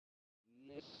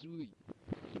Yeah.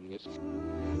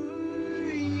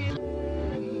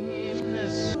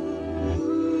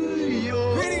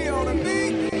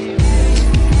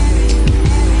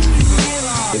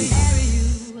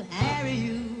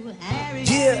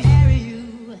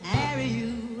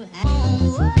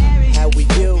 How we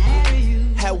do?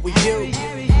 How we do?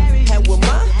 How am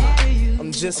I?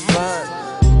 I'm just fine.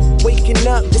 Waking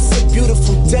up, it's a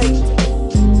beautiful day.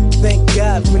 Thank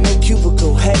God for no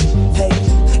cubicle. Hey, hey,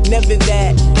 never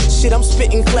that. Shit, I'm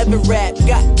spitting clever rap.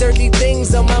 Got dirty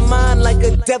things on my mind like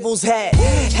a devil's hat.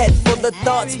 Head full of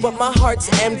thoughts, but my heart's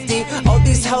empty. All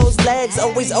these hoes' legs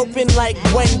always open like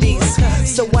Wendy's.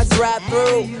 So I drive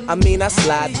through, I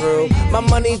slide through. My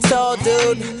money tall,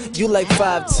 dude, you like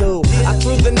 5'2". I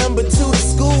threw the number 2 to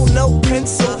school, no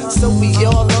pencil. So we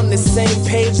all on the same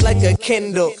page like a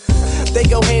Kindle. They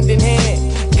go hand in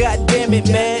hand, god damn it,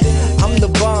 man. I'm the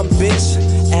bomb, bitch,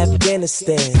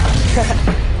 Afghanistan.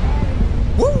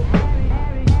 Woo!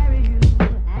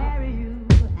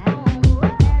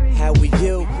 How we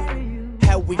you?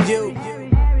 How we you?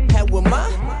 How am I?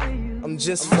 I'm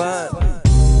just fine.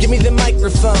 Give me the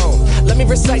microphone, let me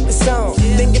recite the song.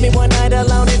 Then give me one night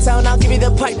alone in town, I'll give you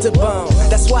the pipe to bone.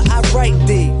 That's why I write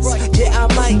these, yeah I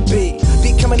might be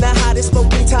becoming the hottest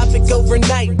smoking topic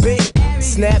overnight, bitch.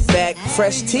 Snapback,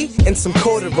 fresh tea, and some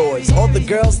corduroys. All the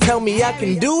girls tell me I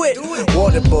can do it.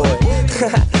 Waterboy,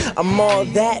 I'm all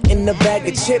that in a bag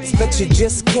of chips, but you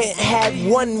just can't have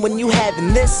one when you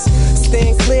having this.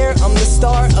 Stand clear, I'm the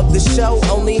star of the show.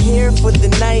 Only here for the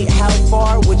night, how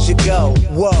far would you go?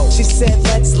 Whoa, she said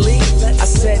let's leave. I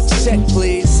said check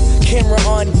please. Camera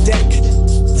on deck,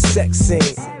 the sex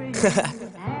scene.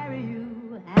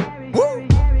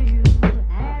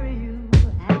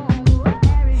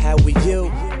 How we you?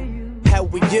 How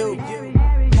we you?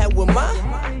 How am I?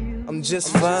 I'm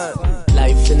just fine.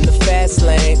 Life in the fast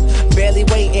lane, barely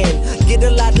waiting. Get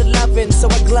a lot of loving, so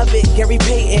I glove it, Gary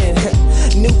Payton.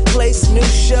 New place, new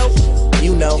show,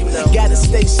 you know. Gotta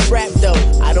stay strapped though,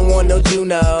 I don't want no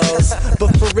Junos.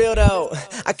 But for real though,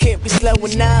 I can't be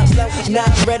slowing up.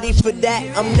 Not ready for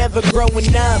that, I'm never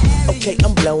growing up. Okay,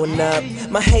 I'm blowing up,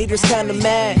 my haters kinda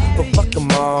mad, but fuck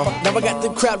them all. Now I got the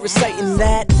crowd reciting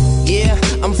that. Yeah,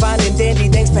 I'm fine and dandy,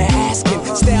 thanks for asking.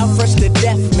 Style fresh to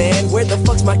death, man, where the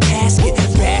fuck's my casket?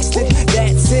 Bastard,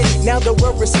 that's it, now the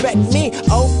world respect me.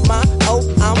 Oh my, oh,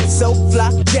 I'm so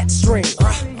fly, jet stream.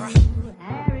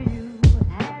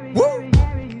 Woo!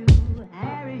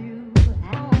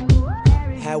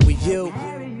 How we you?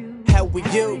 How we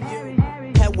you?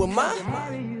 How am I?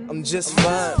 I'm just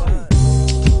fine.